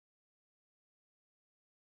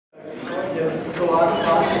Yeah, this is the last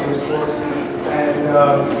class of this course, and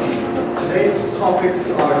today's topics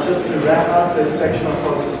are just to wrap up this section of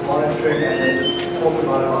process monitoring and then just talk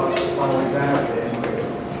about our final exam at the end.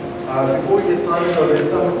 Before we get started, though, there's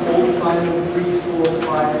some old assignment 3s, 4s,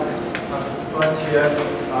 5s up front here.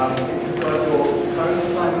 If you've got your current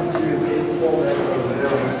assignment due in any format over there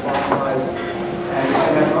on the spot side, and if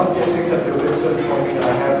you have not yet picked up your midterm points that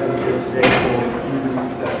I have in here today for you,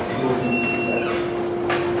 that will be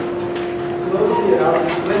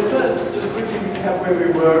let's just quickly recap where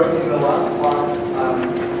we were in the last class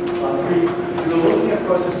last week. We were looking at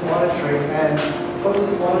process monitoring, and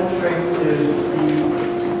process monitoring is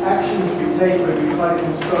the actions we take when we try to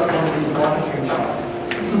construct one of these monitoring charts.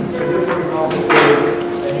 So here, for example, is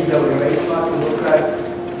an EWMA chart to look at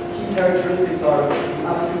key characteristics are the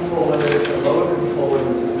upper control limit, the lower control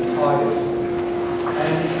limit, and the target.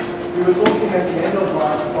 And we were looking at the end of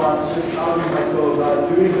last class just how we might go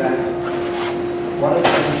about doing that.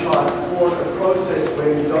 Monitoring chart for a process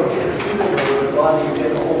where you don't get a single number, but rather you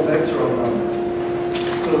get a whole vector of numbers.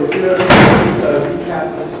 So here, just a recap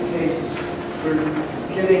this case, we're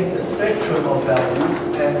getting a spectrum of values,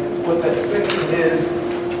 and what that spectrum is,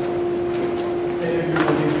 many of you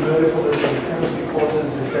will do verticalism in chemistry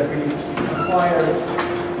courses, is that we acquire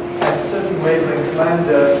at certain wavelengths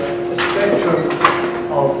lambda a spectrum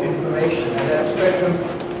of information, and that spectrum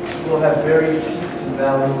will have varied peaks and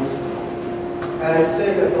valleys. And I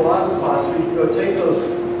said at the last class, we can go take those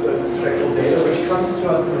spectral data, which comes to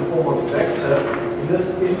us in the form of a vector. In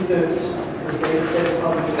this instance, this data set is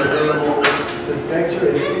publicly available. The vector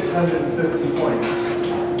is 650 points.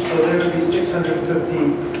 So there will be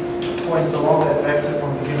 650 points along that vector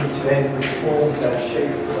from beginning to end, which forms that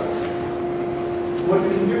shape for us. What we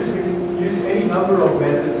can do is we can use any number of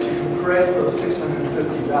methods to compress those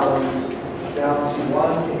 650 values down to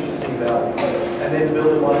one interesting value, and then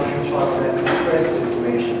build a monitoring chart for that compressed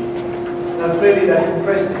information. Now clearly that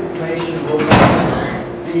compressed information will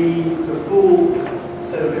not be the full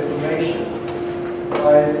set of information.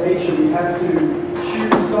 By its nature, we have to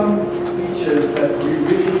choose some features that we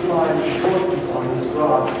really find important on this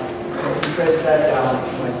graph and compress that down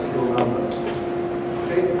to my single number.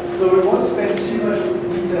 Okay? So we won't spend too much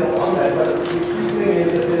detail on that, but the key thing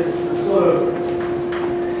is that there's this sort of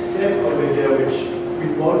step over here which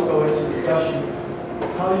we won't go into discussion.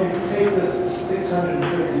 How you take this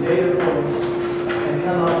 650 data points and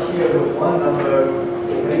come out here with one number,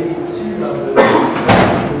 or maybe two numbers,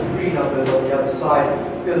 or three numbers on the other side,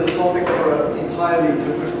 is a topic for an entirely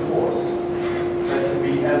different course that can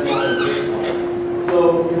be as long as this one.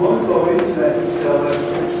 So we won't go into that detail, but the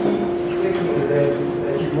key thing is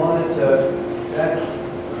that you monitor that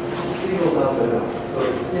single number now. So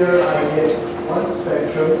here I get one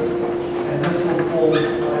spectrum, and this will form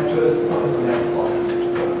my first point on that plot.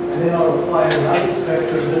 And then I'll apply another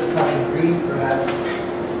spectrum, this time in green perhaps,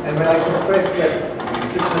 and when I compress that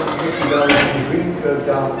 650 value in the green curve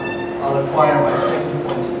down, I'll acquire my second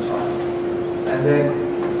point in time. And then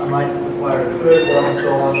I might acquire a third one, and so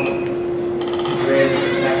on, in red,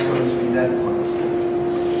 and that's going to be that point.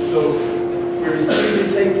 So we're simply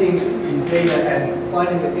taking these data and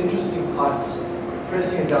finding the interesting parts,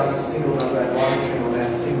 pressing it down to a single number and monitoring on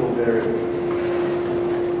that single variable.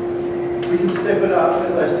 We can step it up,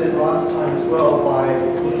 as I said last time as well, by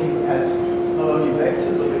looking at not only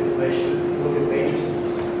vectors of information, we can look at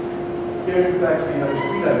matrices. Here, in fact, we have a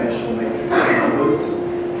three-dimensional matrix of numbers,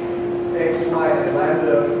 x, y, and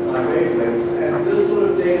lambda wavelengths, and this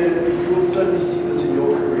sort of data, you will certainly see this in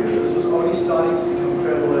your career. This was only starting to become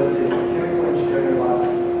prevalent in chemical engineering about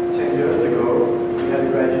 10 years ago. We had a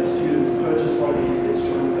graduate student purchase one of these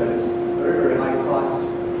instruments at a very, very high cost.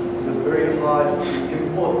 It was very hard to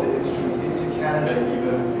import the instrument into Canada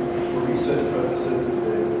even for research purposes.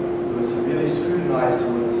 They were severely scrutinized in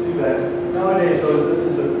order to do that. Nowadays, though, this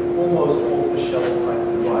is an almost off-the-shelf type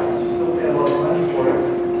device. You still pay a lot of money for it,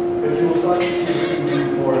 but you will start to see it being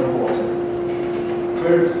used more and more.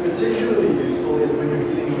 Where it's particularly useful is when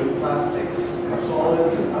you're dealing with plastics and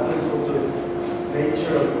solids and other sorts of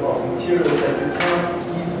nature of materials that you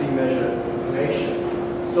can't easily measure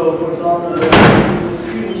information. So, for example, the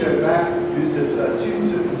student here at MAC used it, two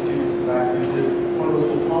different students at MAC used it, one was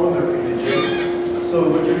called polymer imaging. So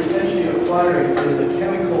what you're essentially acquiring is a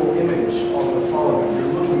chemical image of the polymer.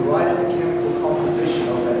 You're looking right at the chemical composition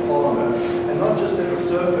of that polymer, and not just at the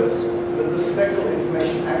surface, but the spectral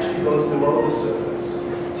information actually goes below the surface.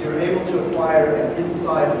 So you're able to acquire an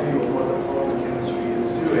inside view of what the polymer chemistry is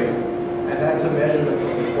doing, and that's a measurement of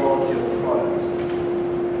the quality of the product.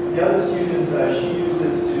 The other students, she used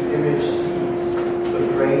it to image seeds, so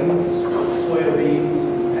grains, soybeans,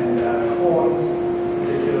 and corn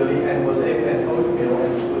particularly, and was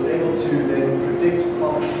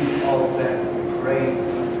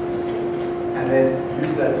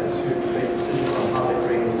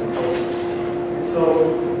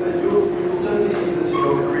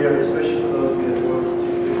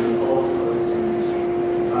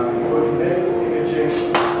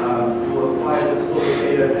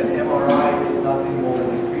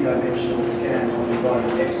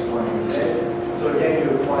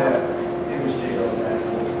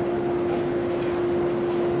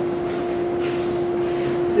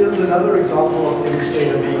here's another example of image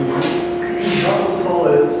data being used, not for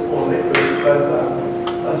solids or liquids,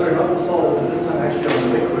 but, sorry, not for solids, but this time actually on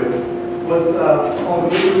the liquid. But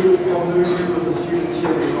Honolulu was a student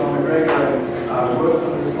here with John McGregor and worked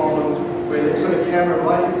on this problem where they put a camera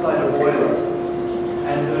right inside a boiler.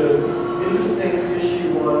 And the interesting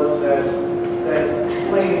issue was that that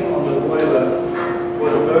flame on the boiler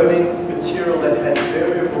was burning material that had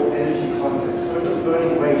variable energy content. So it was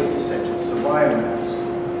burning waste essentially, so biomass.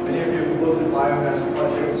 Many of you have looked at biomass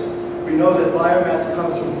projects. We know that biomass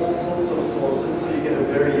comes from all sorts of sources, so you get a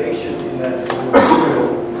variation in that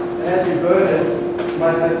material. And as you burn it, you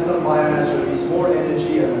might have some biomass release more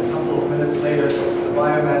energy, and a couple of minutes later, the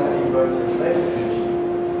biomass being burnt has less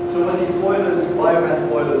energy. So what these boilers, biomass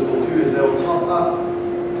boilers, will do is they'll top up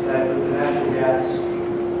that with the natural gas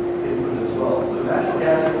input as well. So natural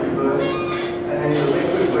gas will be burnt, and then the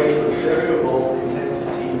liquid waste of variable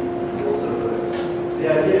intensity is also burnt. The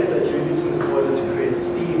idea is that you're using this boiler to create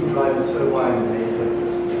steam, drive a turbine, and make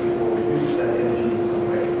electricity, or use that energy in some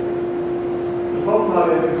way. The problem,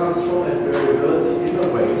 however, comes from that variability in the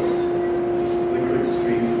waste liquid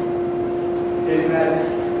stream, in that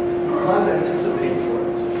you can't anticipate for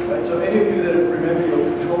it. Right? So any of you that remember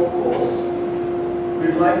your control course,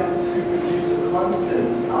 we'd like to produce a constant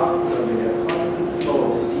output of a constant flow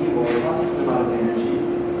of steam or a constant amount of energy.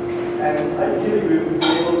 And ideally, we would be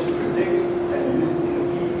able to predict and use in the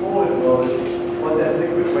feed-forward mode what that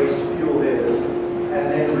liquid waste fuel is, and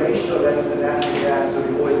then ratio that to the natural gas so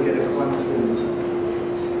we always get a constant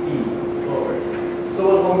steam flow rate. So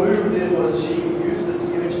what Honolulu did was she used this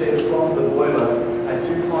image data from the boiler at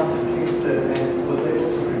DuPont in Kingston and was able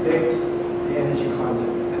to predict the energy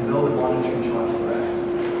content and build a monitoring chart for that.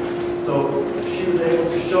 So she was able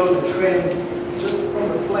to show the trends just from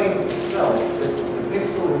the flame itself, the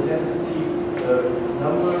pixel intensity, the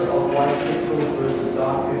number of white pixels versus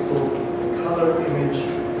dark pixels, the color image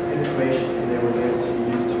information, and they were able to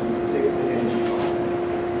use to predict the energy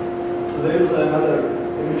content. So there's another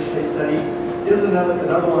image case study. Here's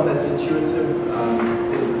another one that's intuitive,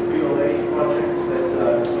 is the Frito-Lay project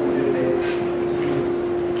that some of you may see this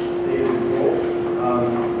data before.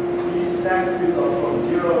 These snack foods are from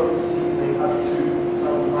zero seasoning up to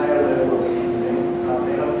some higher level of seasoning.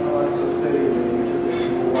 They don't come up to 30 in the images that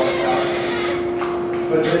people watch out.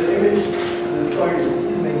 But the the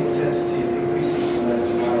seasoning intensity is increasing from that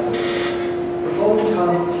to lighter. The problem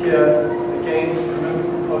comes here, again, remember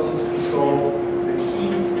from process control, the key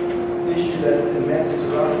issue that can mess us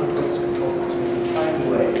around with the process control system is the time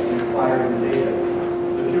delay in acquiring the data.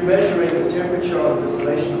 So if you're measuring the temperature of the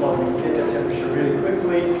distillation column, you get that temperature really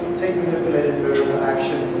quickly, take manipulated variable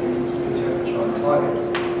action, and you keep the temperature on target.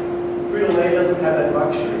 Frito-Lay doesn't have that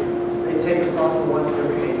luxury. They take a sample once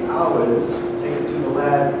every 8 hours, take it to the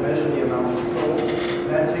lab, measure the amount of salt, and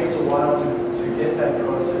that takes a while to get that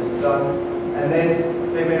process done. And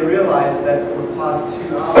then they may realize that for the past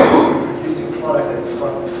 2 hours, they're producing a product that's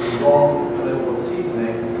got the wrong level of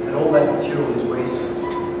seasoning, and all that material is wasted.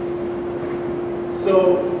 So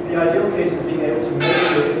the ideal case is being able to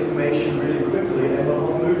measure the information really quickly, and what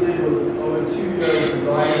Honolulu did was over 2 years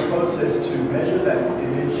design a process to measure that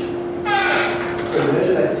image, to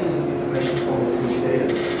measure that seasoning information from the image data.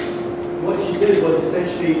 What she did was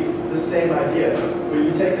essentially the same idea, where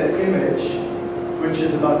you take that image, which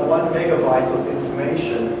is about 1 megabyte of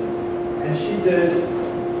information, and she did,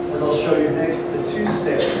 as I'll show you next, the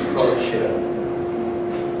 2-step approach here.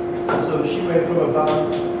 So she went from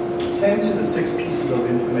about 10 to the 6 pieces of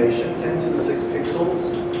information, 10 to the 6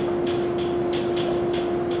 pixels,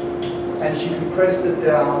 and she compressed it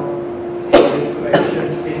down, the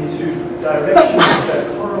information, into directions that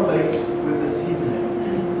correlate with the seasoning.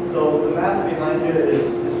 So the math behind here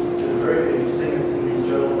is very interesting. It's in these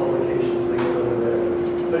journal publications linked over there.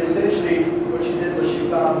 But essentially, what she did was she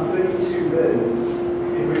found 32 bins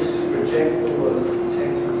in which to project all those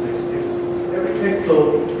 10 to the 6 pixels. Every pixel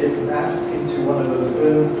is mapped into one of those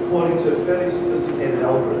bins according to a fairly sophisticated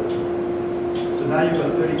algorithm. So now you've got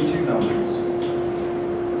 32 numbers.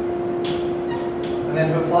 And then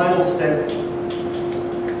her final step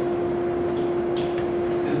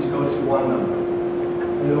is to go to 1 number.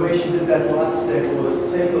 And the way she did that last step was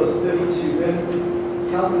take those 32 bin,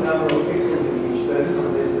 count the number of pixels in each bin, so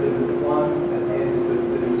there's bin 1 and the end is bin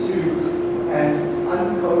 32, and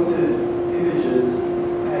uncoated images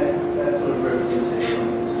had that sort of representation on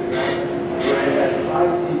Instagram, whereas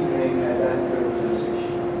iSeasoning had that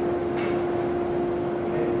representation.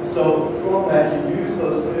 Okay. So from that, you use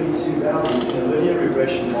those 32 values in a linear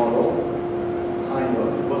regression model, kind of.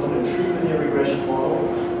 It wasn't a true linear regression model.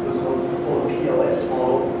 It was what we call a PLS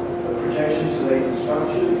model, a projections-related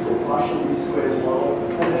structures, or partial least squares model.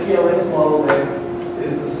 And the PLS model then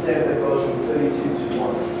is the step that goes from 32 to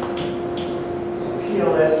 1. So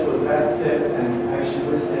PLS was that step, and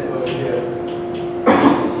actually this step over here,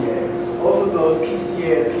 PCA. So both of those,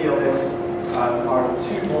 PCA and PLS, are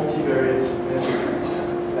two multivariate methods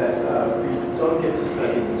that we don't get to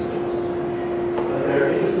study in this course. But they're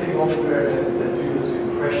interesting multivariate methods that do this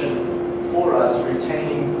compression for us,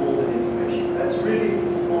 retaining all the information. That's really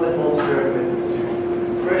all that multivariate methods do. It's a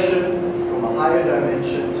compression from a higher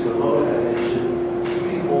dimension to a lower dimension,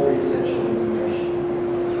 keeping all the essential information.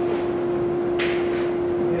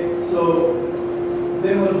 Okay, so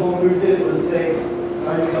then what Holmberg did was say,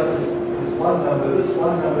 now you've got this one number. This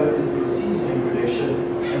one number is your seasoning prediction,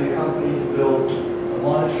 and the company built a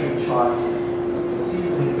monitoring chart for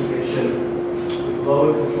seasoning prediction with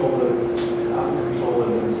lower control limits and upper control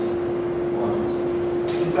limits on it.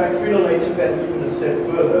 In fact, Frito-Lay took that even a step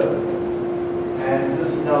further, and this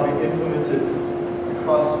has now been implemented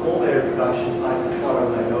across all their production sites as far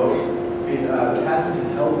as I know. It's been, the patent is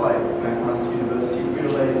held by McMaster University.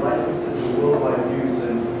 Frito-Lay is licensed to do worldwide use,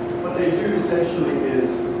 and what they do essentially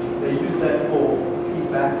is they use that for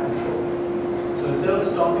feedback control. So instead of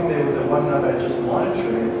stopping there with the one number and just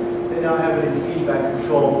monitoring it, they now have it in feedback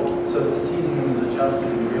control so that the seasoning is adjusted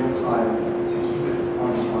in real time to keep it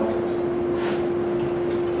on target.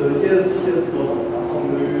 So here's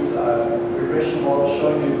Holmberg's regression model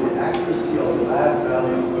showing you the accuracy of the lab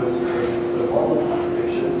values versus the model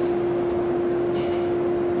predictions.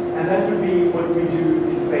 And that would be what we do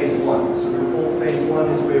in phase one. So recall phase one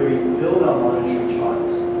is where we build our monitoring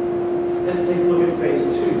charts. Let's take a look at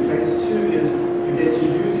phase two. Phase two is you get to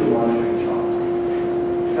use your monitoring chart.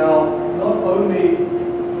 Now, not only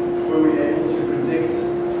were we able to predict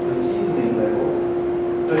the seasoning level,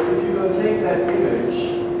 but if you go take that image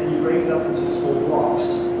and you break it up into small blocks,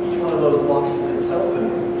 each one of those blocks is itself an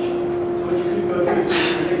image. So what you could go do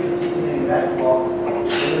is predict the seasoning in that block, and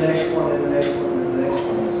the next one, and the next one, and the next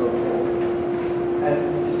one, and so forth. And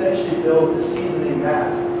essentially build the seasoning map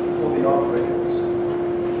for the operators.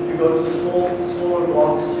 Go to smaller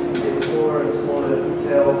blocks, you can get smaller and smaller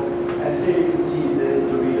detail, and here you can see there's a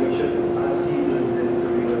Dorito chip that's unseasoned, there's a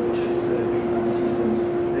Dorito chips that have been unseasoned,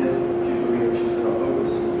 there's a few Dorito chips that are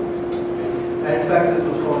over-seasoned. And in fact, this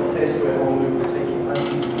was from a test where Holmberg was taking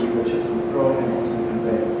unseasoned Dorito chips and throwing them onto the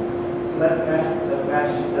conveyor. So that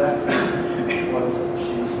matched exactly what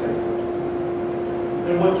she expected.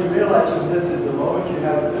 And what you realize from this is the moment you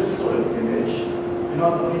have this sort of image, you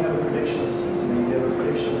not only have a prediction of seasoning, you have a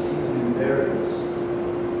prediction of seasoning variance,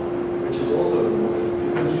 which is also important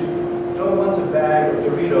because you don't want a bag of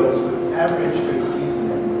Doritos with average good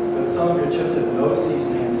seasoning, but some of your chips have no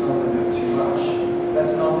seasoning and some of them have too much.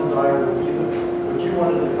 That's not desirable either. What you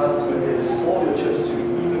want as a customer is all your chips to be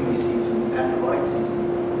evenly seasoned at the right seasoning.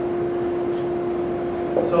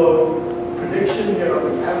 So, prediction here of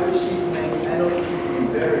the average seasoning and of the seasoning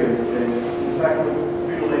variance, then, in fact, what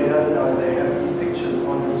Frito-Lay does now is they have these pictures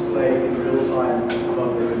on display in real time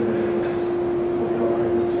of their variance for the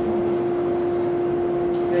operators to monitor the process.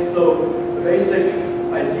 Okay, so the basic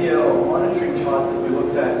idea of monitoring charts that we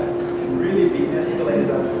looked at can really be escalated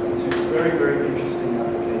up into very, very interesting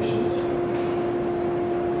applications.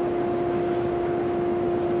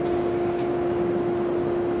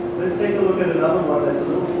 Let's take a look at another one that's a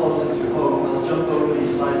little closer to home. I'll jump over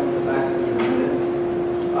these slides at the back in a minute.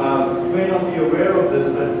 You may not be aware of this,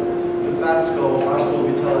 but FASCO, Arsenal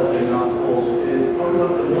Vital as they're now called, is probably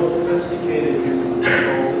one of the most sophisticated users of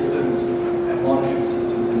control systems and monitoring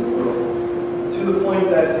systems in the world. To the point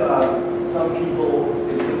that some people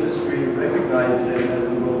in the industry recognize them as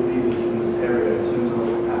the world leaders in this area in terms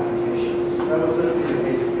of applications. That was certainly the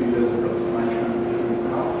case a few years ago.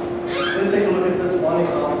 Let's take a look at this one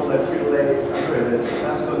example that Frito-Lay,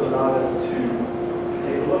 FASCO's allowed us to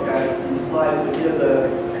take a look at these slides. So here's a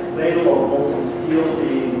ladle of molten steel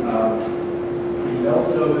being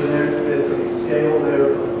melted over there. There's some scale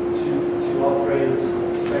there to operators'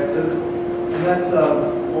 perspective. And that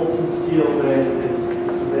molten steel then is,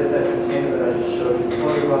 so there's that container that I just showed in the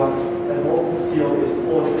photograph. That molten steel is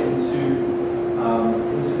poured into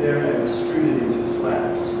there and extruded into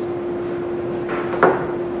slabs.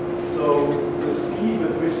 So the speed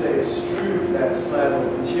with which they extrude that slab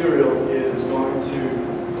of material is going to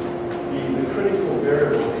be the critical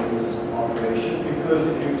variable in this operation, because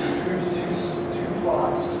if you extrude too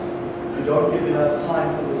fast, you don't give enough time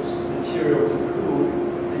for this material to cool.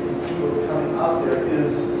 You can see what's coming out there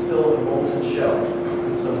is still a molten shell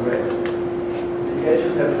with some red. The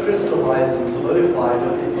edges have crystallized and solidified,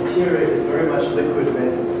 but the interior is very much liquid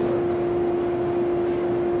metal.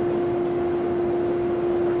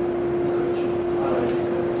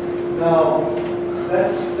 Now,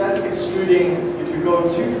 that's extruding. If you go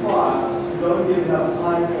too fast, you don't give enough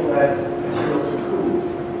time for that material to cool.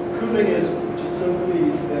 Cooling is just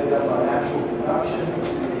simply done by natural conduction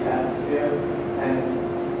into the atmosphere, and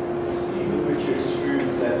the speed with which you extrude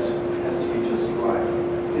that has to be just right.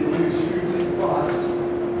 If you extrude too fast,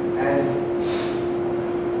 and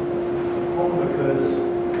the problem occurs,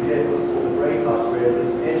 you get what's called a breakout, where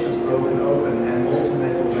this edge is broken open and molten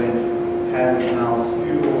metal then has now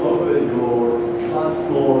spewed all over your plant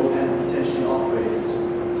floor and potentially operators.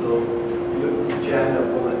 So you jammed up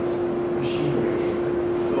all that machinery.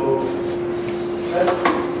 So that's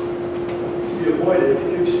to be avoided. If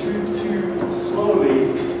you extrude too slowly,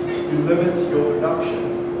 you limit your production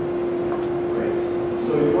rate.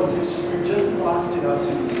 So you want to extrude just fast enough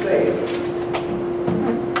to be safe,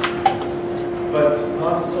 but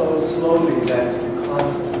not so slowly that you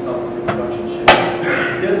can't keep up with the production schedule.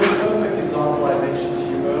 Here's a perfect example I mentioned to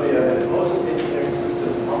you earlier, that most engineering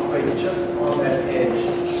systems operate just on that edge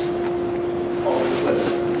of the cliff.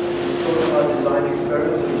 We spoke about design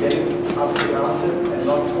experiments and getting up the mountain and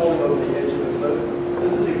not falling over the edge of the cliff.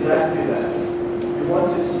 This is exactly that. You want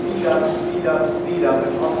to speed up, speed up, speed up,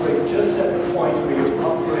 and operate just at the point where you're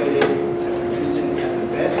operating and producing at the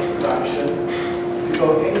best production. If you go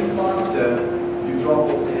any faster, you drop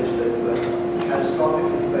off the edge of that cliff.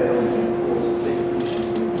 Catastrophically fail and cause safety issues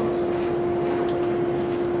in the process.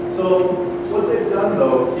 So what they've done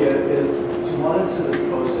though here is to monitor this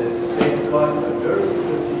process, they've got a very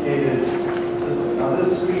sophisticated system. Now this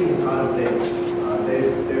screen is out of date.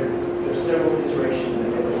 There's several iterations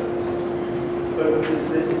ahead of this. But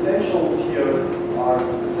the essentials here are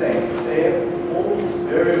the same. They have all these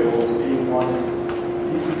variables being monitored.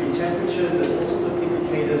 These would be temperatures and all sorts of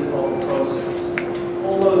indicators of the process.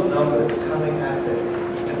 All those numbers coming at them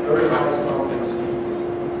at very high sampling speeds.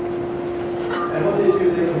 And what they do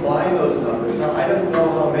is they combine those numbers. Now, I don't know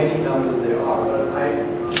how many numbers there are, but I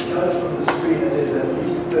judge from the screen that there's at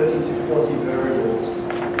least 30 to 40 variables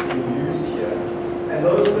being used here. And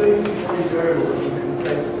those 30 to 40 variables are being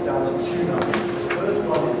compressed down to two numbers. The first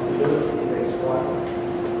one is stability index 1,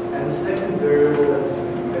 and the second variable that's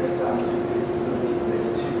being compressed down to is stability index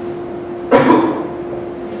 2.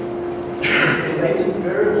 In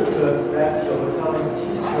variable terms, that's your Vitalis T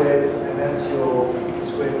squared, and that's your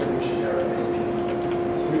squared prediction error, SP.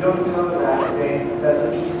 So we don't cover that again. That's a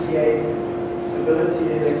PCA, stability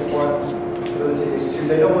index 1, stability index 2.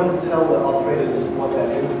 They don't want to tell the operators what that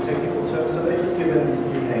is in technical terms, so they just give them these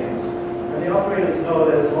new names. And the operators know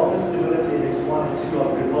that as long as stability index 1 and 2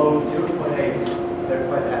 are below 0.8, they're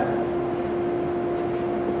quite happy.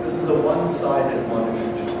 This is a one-sided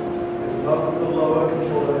monitoring chart. It's not with the lower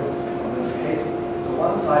control limits. In this case, it's a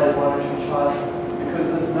one-sided monitoring chart because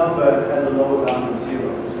this number has a lower bound than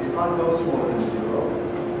 0. So you can't go smaller than 0.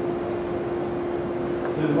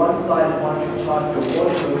 So the one-sided monitoring chart, your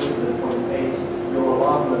water limit is at 0.8, your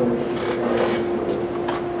alarm limit is at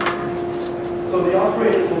 1.0. So the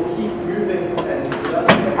operators will keep moving and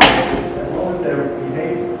adjusting their process as long as they're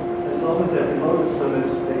behaving. As long as they're below this limit,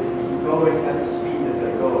 they can keep going at the speed that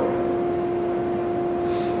they're going.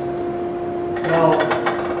 Now,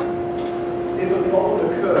 if a problem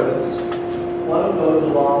occurs, one of those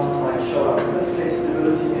alarms might show up. In this case,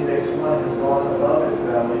 stability index 1 has gone above its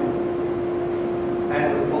value,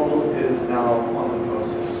 and the problem is now on the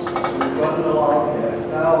process. So we've got an alarm here.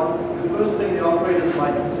 Now, the first thing the operators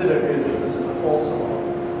might consider is that this is a false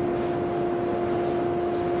alarm.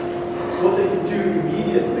 So what they can do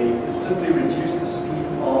immediately is simply reduce the speed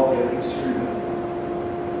of their extruder.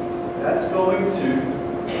 That's going to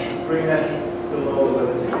bring that below the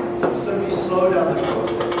limit again. So simply slow down the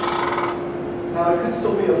process. Now it could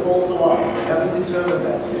still be a false alarm. We haven't determined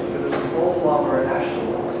that yet, whether it's a false alarm or a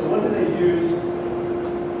national alarm. So what do they use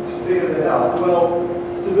to figure that out? Well,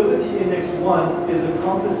 stability index 1 is a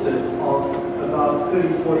composite of about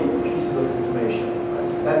 30-40 pieces of information.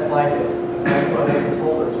 Right? That's my guess. That's what they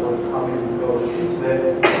told us how we can go into that.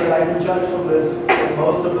 But I can judge from this that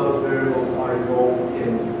most of those variables are involved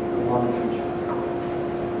in the monitoring chart.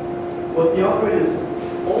 What the operators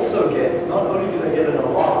also get, not only do they get an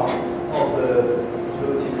alarm of the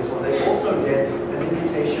stability index 1, they also get an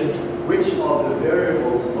indication which of the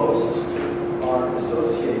variables most are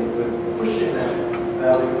associated with pushing that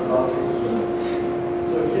value above its limits.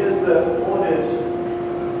 So here's the ordered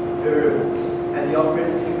variables, and the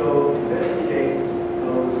operators can go investigate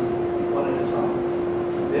those one at a time.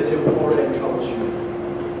 There's your 4M troubleshooting.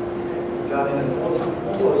 Done in an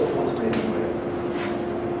almost automated way.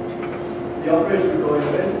 The operators will go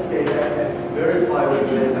investigate that and verify whether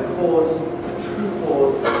there's a cause, a true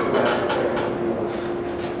cause, to that effect.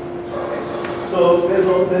 So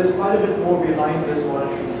there's quite a bit more behind this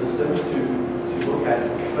monitoring system to look at.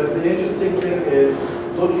 But the interesting thing is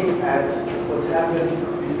looking at what's happened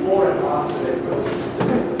before and after they built the system.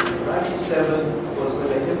 So 97 was when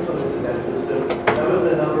they implemented that system. That was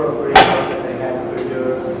the number of breakouts that they had per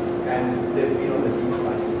year, and they've been on the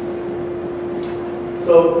decline system.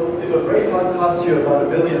 So if a breakout costs you about $1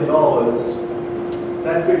 billion,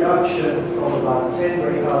 that reduction from about 10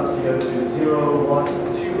 breakouts a year to 0, 1, 2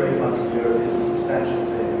 breakouts a year is a substantial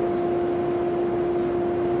savings.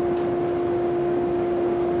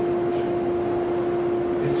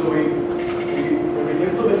 And so when we're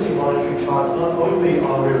implementing monitoring charts, not only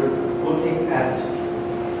are we looking at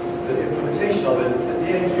the implementation of it, at the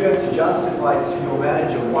end you have to justify to your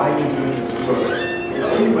manager why you're doing this work. The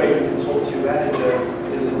only way you can talk to your manager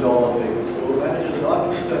is in dollar figures. Your manager is not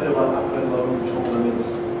concerned about upper and lower control limits.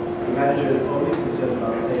 The manager is only concerned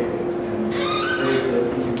about savings, and there's an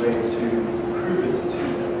easy way to prove it to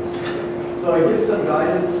them. So I give some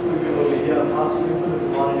guidance for you over here on how to implement a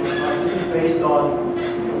monitoring chart. This is based on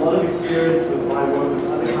a lot of experience with my work with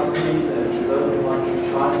other companies and developing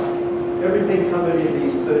monitoring charts. Everything covered in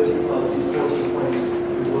these 30 of these 14 points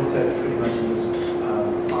we've looked at pretty much in this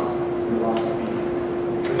last week.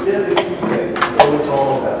 But here's the key thing, go with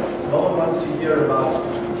all of that. So no one wants to hear about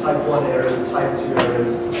type 1 errors, type 2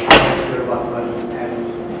 errors, we want to hear about money, and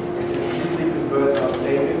we can easily convert our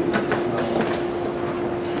savings into money.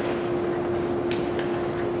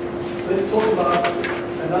 Let's talk about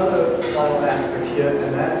another final aspect here,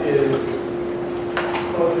 and that is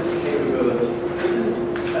process capability. This is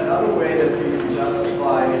another way that we can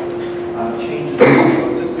justify changes in the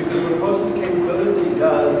process, because what process capability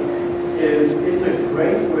does is it's a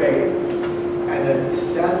great way and an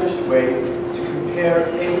established way to compare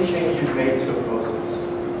any change you've made to a process.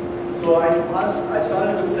 So I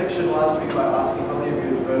started this section last week by asking how many of you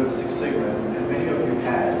have heard of 6 Sigma, and many of you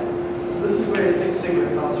had. So this is where 6 Sigma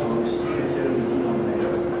comes from, which is here in the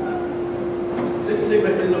denominator. 6 Sigma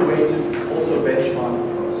is a way to also benchmark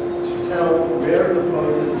the process, to tell where the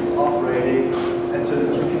process is operating, and so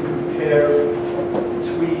that you can compare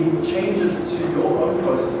between changes to your own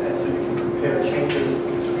process, and so you can compare changes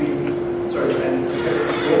and compare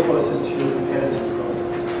your process to your competitor's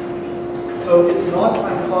process. So it's not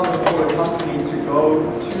uncommon for a company to go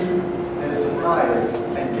to their suppliers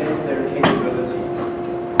and get their capability.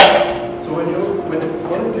 So when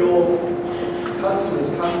one of your customers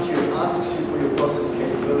comes to you and asks you for your process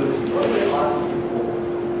capability, what are they asking you for?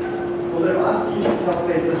 Well, they're asking you to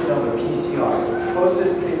calculate this number, PCI,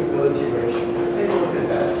 process capability ratio. Let's take a look at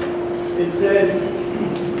that. It says,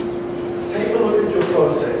 take a look at your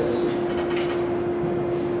process,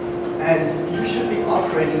 and you should be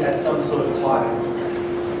operating at some sort of target. So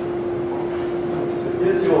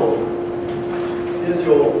here's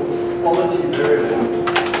your quality variable,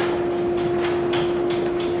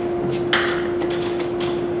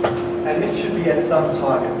 and it should be at some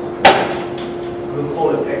target. We'll call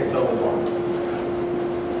it X11.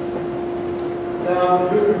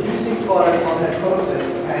 Now you're producing product on that process,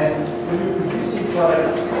 and when you're producing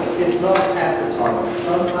product, it's not at the target.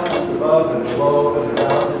 Sometimes it's above and below and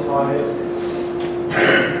around the target.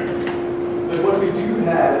 But what we do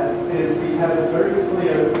have is we have very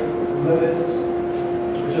clear limits,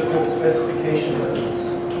 which are called specification limits.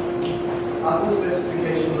 Upper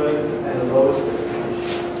specification limits and a lower specification.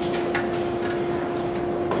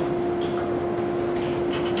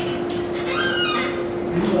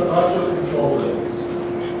 These are not your control limits.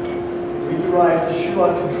 We derived the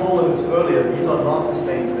Shewhart control limits earlier. These are not the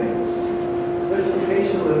same things.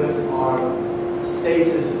 Specification limits are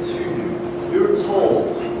stated to you. You're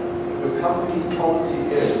told your company's policy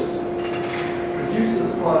is produce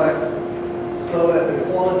this product so that the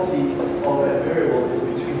quality of that variable is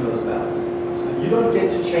between those bounds. So you don't get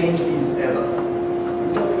to change these ever.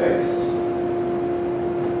 These are fixed.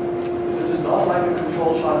 This is not like a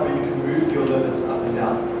control chart where you can move your limits up and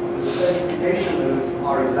down. The specification limits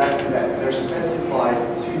are exactly that. They're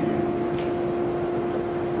specified to you.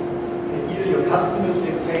 Either your customers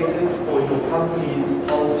dictate it or your company's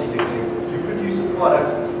policy dictates it. You produce a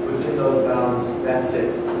product within those bounds, that's it.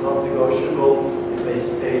 It's not negotiable, they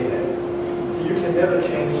stay there. So you can never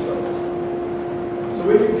change those. So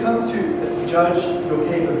when you come to judge your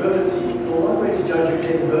capability, well, one way to judge your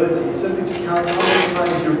capability is simply to count how many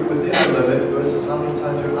times you're within the limit versus how many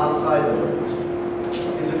times you're outside the limit.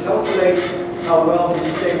 Is to calculate how well you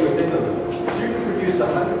stay within the limit. If you can produce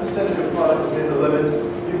 100% of your product within the limit,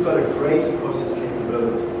 you've got a great process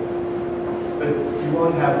capability. But you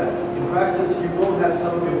won't have that. In practice, you will have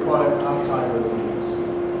some of your product outside those limits.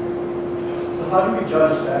 So how do we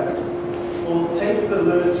judge that? we'll take the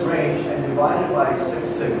limit's range and divide it by 6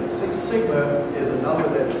 sigma. 6 sigma is a number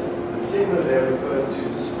that's, the sigma there refers to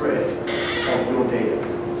the spread of your data.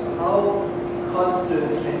 So how constant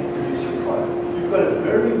can you produce your product? If you've got a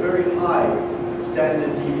very, very high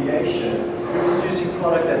standard deviation, you're producing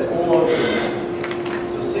product that's all over the map.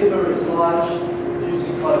 So sigma is large, you're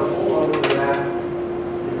producing product all over the map,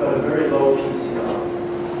 you've got a very low PCR.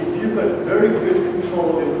 If you've got very good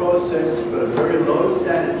control of your process, you've got a very low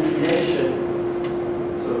standard deviation,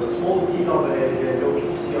 so a small denominator here, your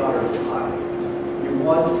PCR is high. You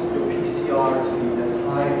want your PCR to be as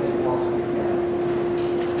high as you possibly can.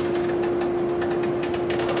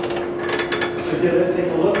 So here, let's take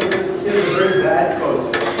a look at this. Here's a very bad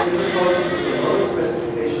process. Here's a process with a low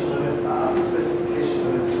specification limit, upper specification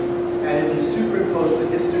limit, and if you superimpose the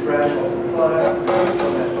histogram of the product based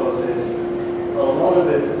on that process, a lot of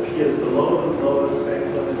it appears below the lower spec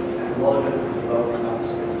limit, and a lot of it is above the upper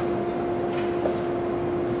spec limit.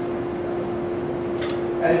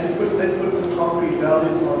 And if you let's put some concrete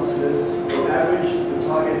values onto this. Your average, the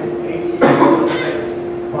target is 80, lower spec is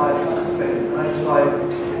 65, upper spec is 95.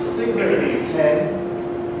 If sigma is 10,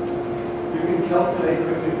 you can calculate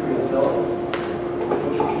quickly for yourself what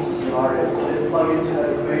your PCR is. So let's plug into that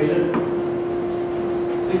equation.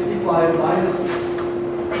 65 minus,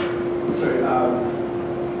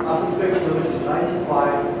 upper spec limit is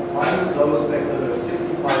 95, minus lower spec limit is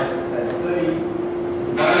 65, that's 30,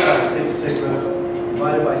 divided by 6 sigma,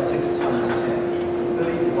 divided by 6 times 10. So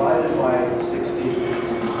 30 divided by 60,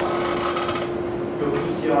 your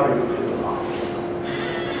PCR is a half.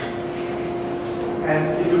 And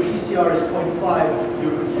if your PCR is 0.5,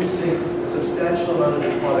 you're producing a substantial amount of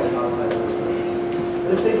the product outside those limits.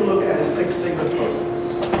 Let's take a look at a 6 sigma process.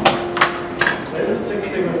 There's a 6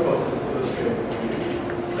 sigma process illustrated.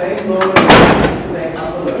 Same load, same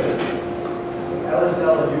upper load. So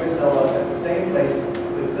LSL and USL are at the same place,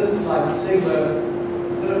 but this time sigma,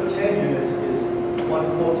 instead of 10 units, is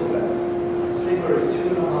 1/4 of that. Sigma is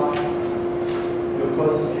 2.5. Your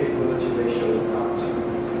process capability ratio is now 2.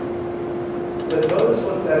 But notice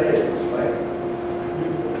what that is, right?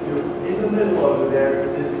 You're in the middle over there,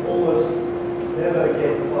 you almost never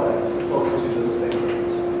get product close to the spec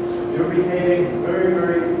limits. You're behaving very,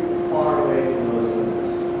 very far away from those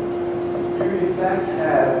limits. You in fact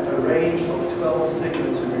have a range of 12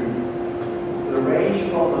 sigma to move. The range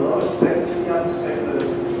from the low spec to the upper spec limit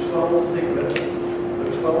is 12 sigma,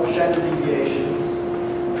 with 12 standard deviations.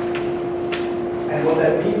 And what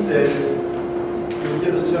that means is, you'll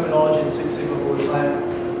hear this terminology in Six Sigma all the time,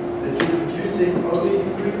 that you're producing only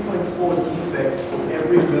 3.4 defects for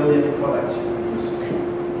every million products you're producing.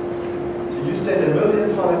 So you send 1 million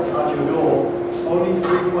products out your door, only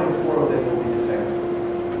 3.4 of them will be defective.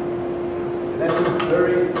 And that's a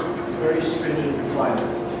very, very stringent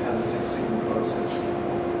requirement to have a Six Sigma process.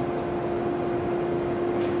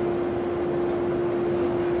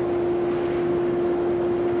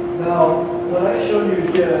 Now, what I've shown you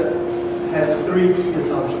here has 3 key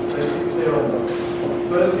assumptions. Let's be clear on those.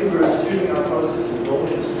 Firstly, we're assuming our process is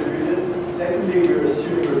normally distributed. Secondly, we're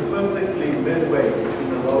assuming we're perfectly midway between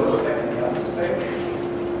the lower spec and the upper spec.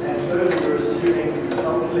 And thirdly, we're assuming we've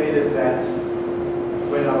calculated that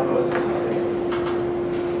when our process is stable.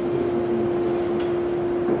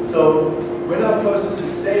 So, when our process is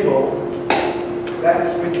stable,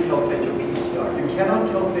 that's when you calculate your PCR. You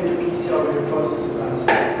cannot calculate your PCR when your process is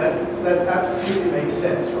unstable. That absolutely makes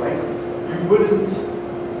sense, right? You wouldn't,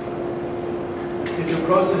 if your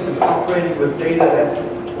process is operating with data that's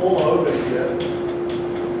all over here,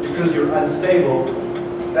 because you're unstable,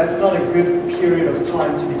 that's not a good period of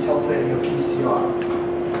time to be calculating your PCR.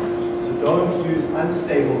 So don't use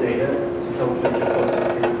unstable data to calculate your process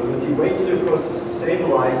capability. Wait till your process is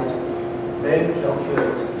stabilized, then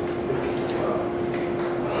calculate your PCR.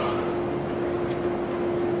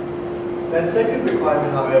 That second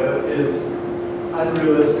requirement, however, is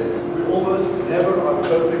unrealistic. We almost never are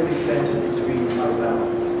perfectly centered between our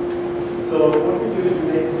bounds. So what we do is we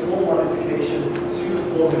make a small modification to the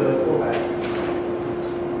formula for that.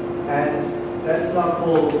 And that's now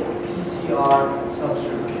called PCR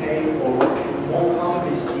subscript K, or what we more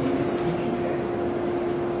commonly see is CPK.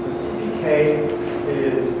 So CPK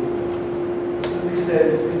simply says,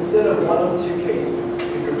 consider one of 2 cases.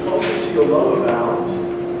 If you're closer to your lower bound,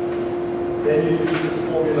 then you use this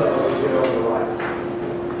formula over here on the right.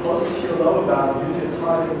 Closer to your lower bound, use your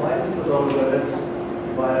target minus the lower limit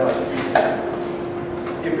divided by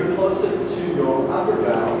 3. If you're closer to your upper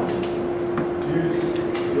bound, use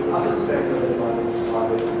your upper spec limit minus the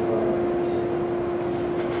target divided by 3.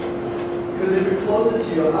 Because if you're closer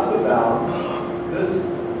to your upper bound,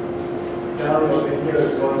 value over here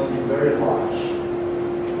is going to be very large,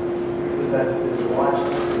 because that is a large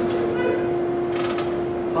distance over there.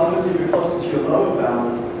 However, if you're closer to your lower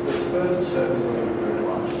bound, this first term is going to be very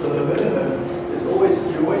large. So the minimum is always,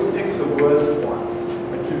 you always pick the worst one.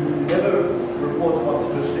 Like you never report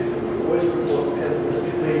optimistically, you always report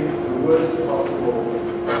pessimistically the worst possible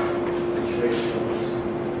situation.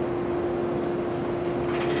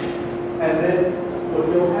 And then what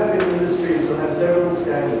you'll have in the industry is you'll have several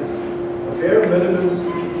standards. A bare minimum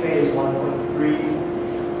CPK is 1.3.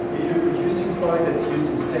 If you're producing product that's used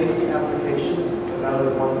in safety applications,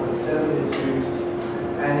 another 1.7 is used.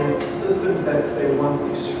 And in systems that they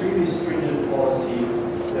want extremely stringent quality,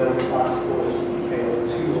 they'll ask for a CPK of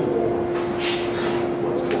 2 or more, which is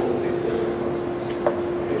what's called a 6-sigma process.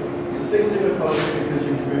 Okay. It's a 6-sigma process because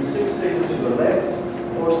you can move 6 sigma to the left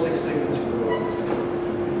or 6 sigma to the right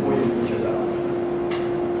before you reach your value.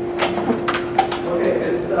 Okay,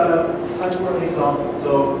 it's time for an example.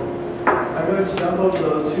 So I'm going to jump over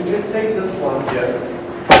those two. Let's take this one here.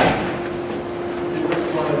 Give this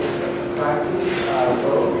one a practice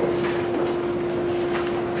go.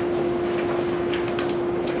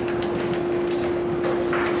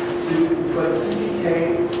 So you've got CPK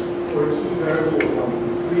for a key variable of 1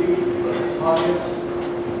 through 3. You've got the target.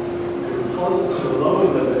 You're closer to the lower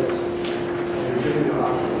limit, and you're giving your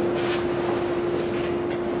upper limit.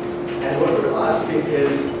 And what we're asking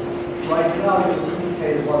is, right now your CPK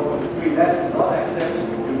is 1.3. That's not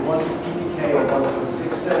acceptable. We want a CPK of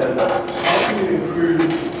 1.67. How can you improve to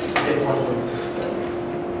get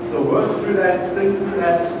 1.67? So work through that, think through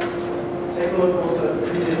that. Take a look also at the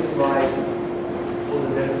previous slide for the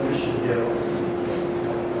definition here of CPK.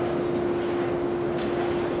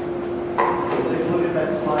 So take a look at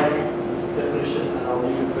that slide, definition, and I'll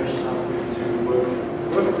leave the question up for you to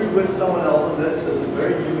work through with someone else on this. This is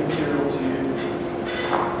very new material to you.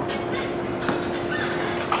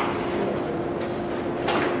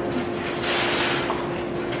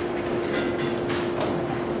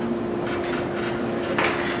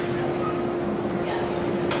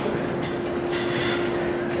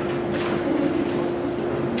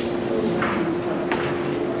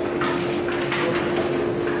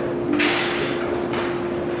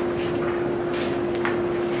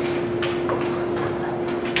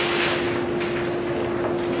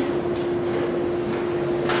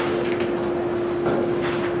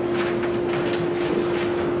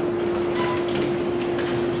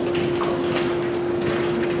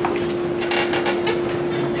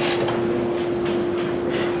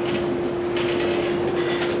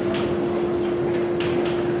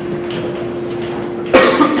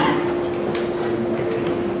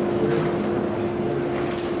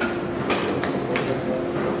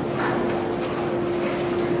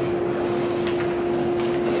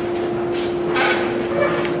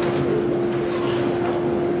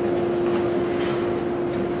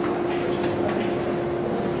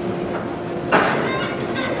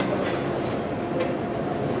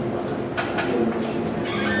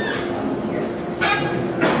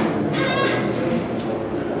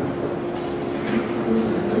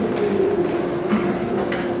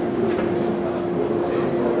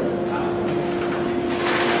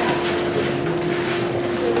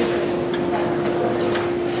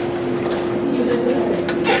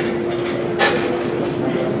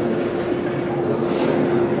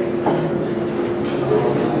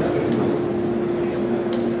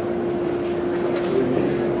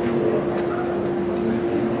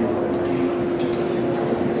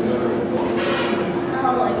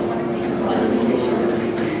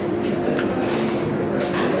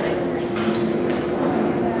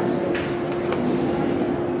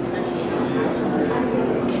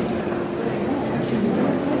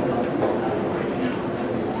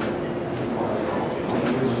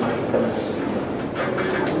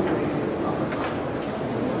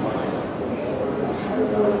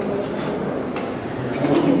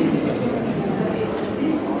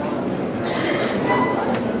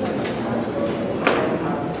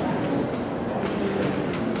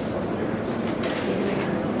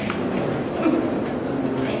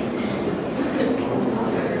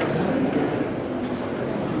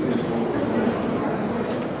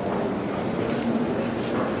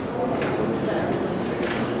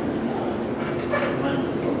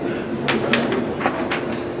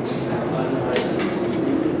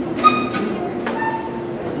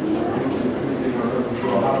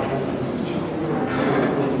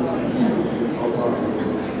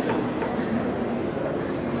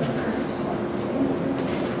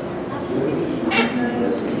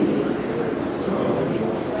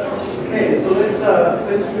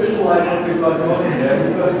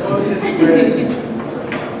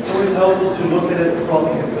 from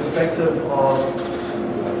the perspective of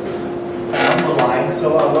a number line.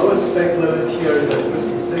 So our lowest spec limit here is at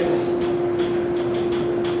 56.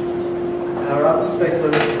 And our upper spec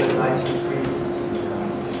limit is at 93.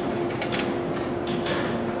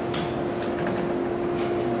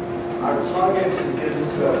 Our target is given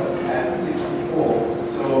to us at 64.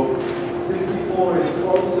 So 64 is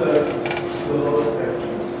closer to the lowest spec limit.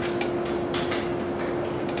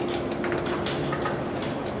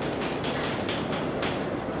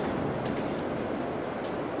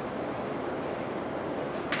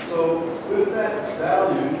 So with that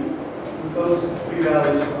value, with those three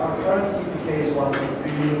values, our current CPK is 1.3.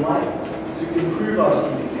 We would like to improve our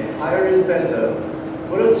CPK. Higher is better.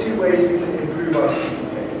 What are two ways we can improve our CPK?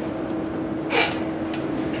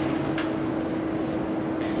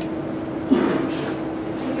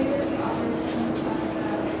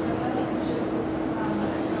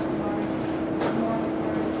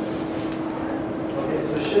 Okay,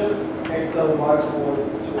 so shift X double bar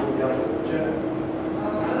towards the other journey.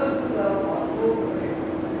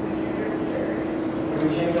 We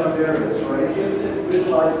change our variance, right? Here's to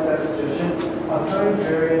visualize that suggestion. Our current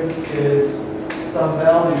variance is some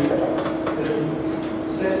value that's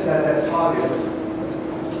set at that target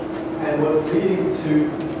and what's leading to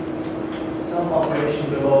some operation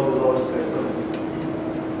below the lowest spec limit.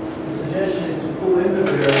 The suggestion is to pull in the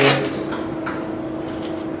variance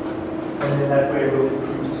and in that way we'll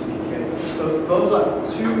improve CPK. So those are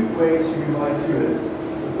two ways you might do it.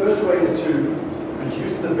 The first way is to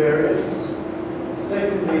reduce the variance.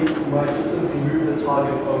 Secondly, you might just simply move the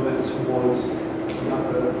target over towards the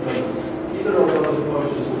upper limit. Either of those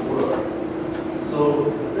approaches will work. So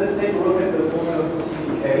let's take a look at the formula for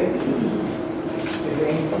CPK.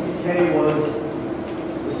 Again, CPK was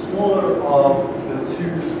the smaller of the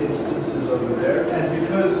two instances over there, and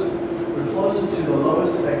because we're closer to the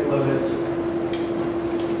lowest spec limit,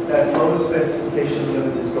 that lowest specification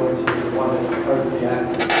limit is going to be the one that's currently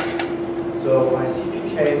active. So my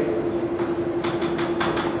CPK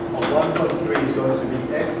 1.3 is going to be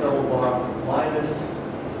X double bar minus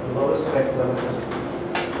the lowest spec limit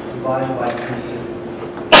divided by 3 sigma.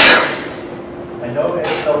 I know X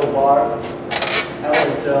double bar,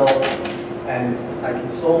 LSL, and I can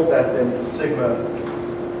solve that then for sigma of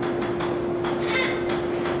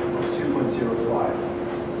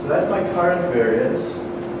 2.05. So that's my current variance.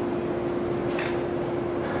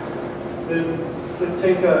 Then let's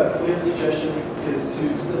take a clear suggestion is to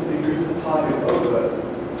simply move the target over.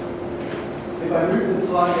 If I move the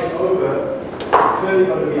target over, it's clearly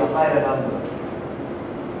going to be a higher number.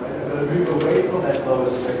 Right? I'm going to move away from that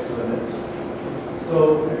lowest spec limit. So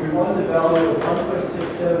if we want a value of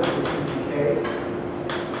 1.67 for CPK,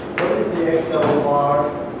 what is the X double bar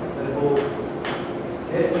that will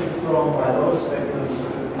get me from my lowest spec limit of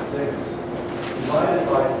 56 divided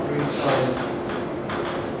by 3 times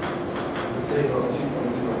the sigma of 2.05?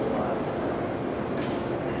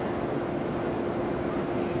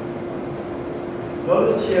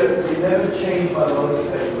 Notice here, we never change my lowest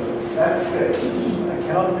spec limit. That's fixed. I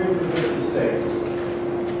cannot move to 56.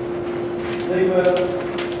 Sigma, I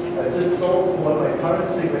just solved for what my current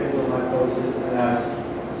sigma is on my process, and I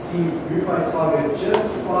move my target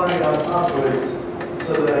just far enough upwards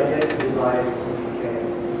so that I get the desired CPK.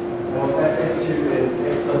 And what that gets you is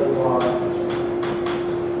X double bar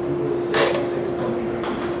equals to 66.3.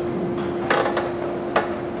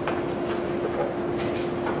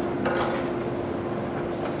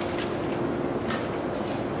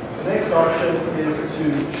 The next option is to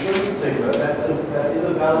shrink sigma. That is a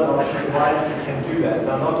valid option, provided you can do that.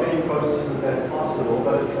 Now, not many processes that's possible,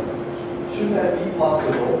 but should that be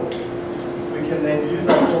possible, we can then use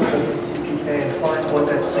our formula for CPK and find what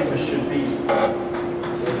that sigma should be.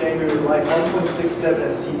 So again, we would like 1.67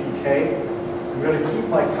 as CPK. We're going to keep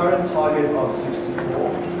my current target of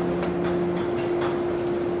 64.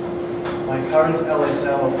 My current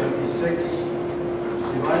LSL of 56.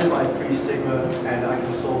 Divided by 3 sigma, and I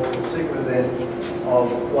can solve for sigma then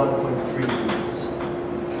of 1.3 units.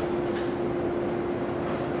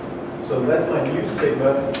 So that's my new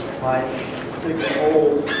sigma. My sigma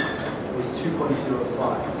old was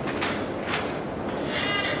 2.05.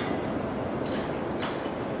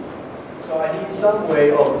 So I need some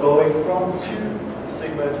way of going from 2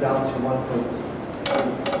 sigma down to 1.3.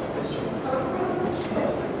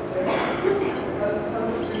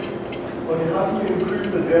 Okay, how can you improve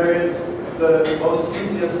the variance? The most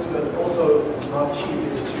easiest, but also is not cheap,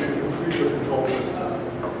 is to improve your control system.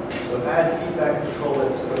 So add feedback control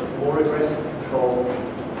that's more aggressive control to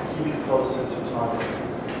keep you closer to target.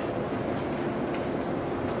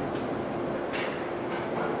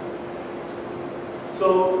 So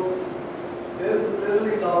there's there's an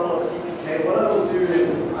example of CPK. What I will do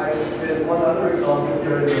is, there's one other example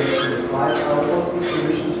here in the slides. I'll post the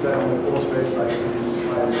solution to that on the course website for you to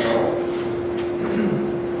try as well.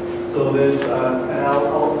 So there's, and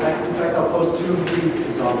in fact, I'll post 2 or 3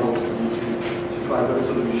 examples for you to try with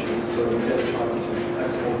solutions, so you get a chance to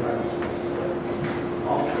have small practice with this.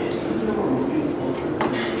 Okay, even though we're moving closer to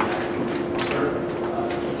the actual user,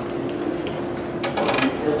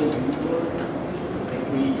 still use code.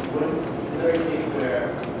 Like is there a case where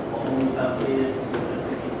when we calculated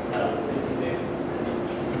 56,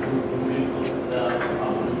 we're moving closer to the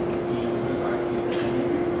problem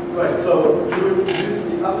Right, so you would use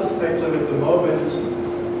the upper spectrum at the moment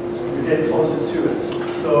you get closer to it.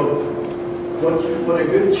 So what a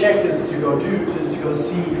good check is to go do is to go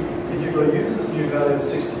see if you go use this new value of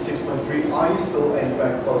 66.3, are you still in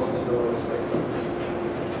fact closer to the lower spectrum?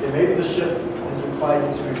 Okay, maybe the shift is required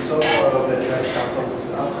you to move so far over that you're actually closer to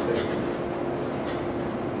the upper spectrum.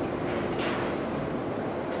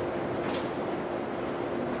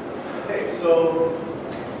 Okay, so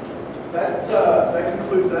that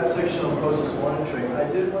concludes that section on process monitoring. I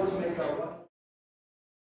did want to